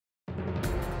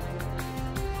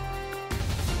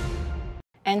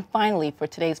And finally, for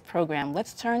today's program,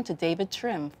 let's turn to David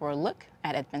Trim for a look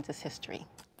at Adventist history.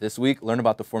 This week, learn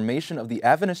about the formation of the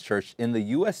Adventist Church in the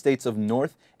U.S. states of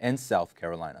North and South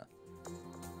Carolina.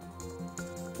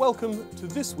 Welcome to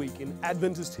This Week in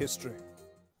Adventist History.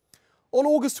 On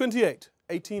August 28,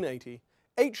 1880,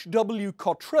 H.W.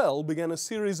 Cottrell began a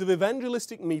series of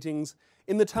evangelistic meetings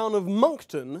in the town of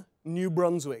Moncton, New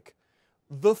Brunswick,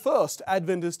 the first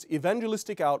Adventist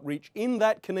evangelistic outreach in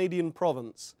that Canadian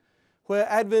province, where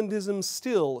Adventism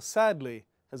still, sadly,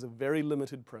 has a very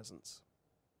limited presence.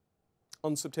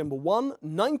 On September 1,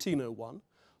 1901,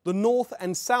 the North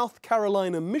and South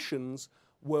Carolina missions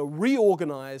were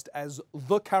reorganized as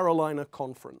the Carolina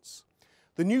Conference.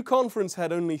 The new conference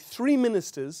had only 3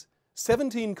 ministers,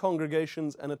 17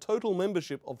 congregations, and a total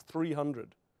membership of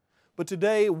 300. But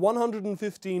today,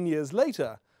 115 years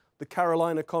later, the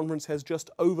Carolina Conference has just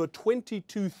over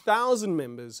 22,000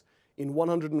 members in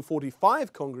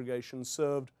 145 congregations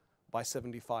served by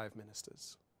 75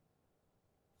 ministers.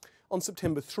 On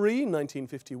September 3,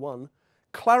 1951,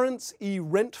 Clarence E.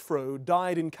 Rentfro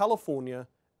died in California,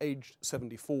 aged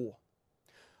 74.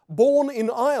 Born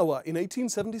in Iowa in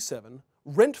 1877,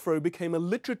 Rentfro became a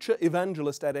literature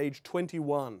evangelist at age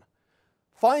 21.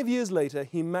 5 years later,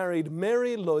 he married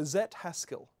Mary Loisette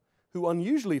Haskell, who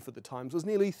unusually for the times was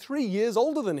nearly 3 years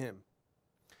older than him.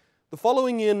 The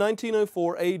following year,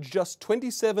 1904, aged just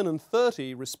 27 and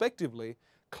 30 respectively,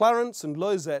 Clarence and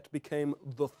Loisette became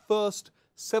the first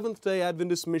Seventh-day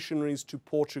Adventist missionaries to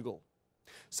Portugal,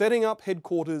 setting up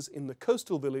headquarters in the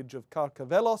coastal village of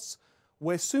Carcavelos,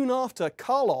 where soon after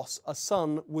Carlos, a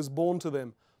son, was born to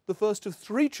them, the first of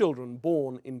 3 children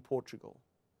born in Portugal.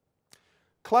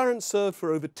 Clarence served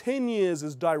for over 10 years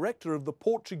as director of the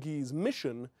Portuguese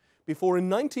mission before in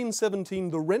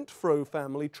 1917 the Rentfro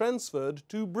family transferred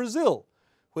to Brazil,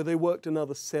 where they worked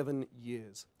another 7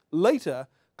 years. Later,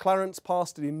 Clarence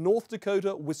pastored in North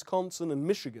Dakota, Wisconsin, and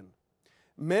Michigan.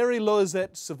 Mary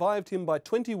Loisette survived him by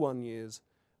 21 years,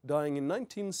 dying in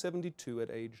 1972 at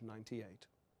age 98.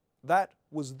 That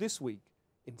was This Week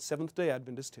in Seventh-day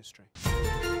Adventist History.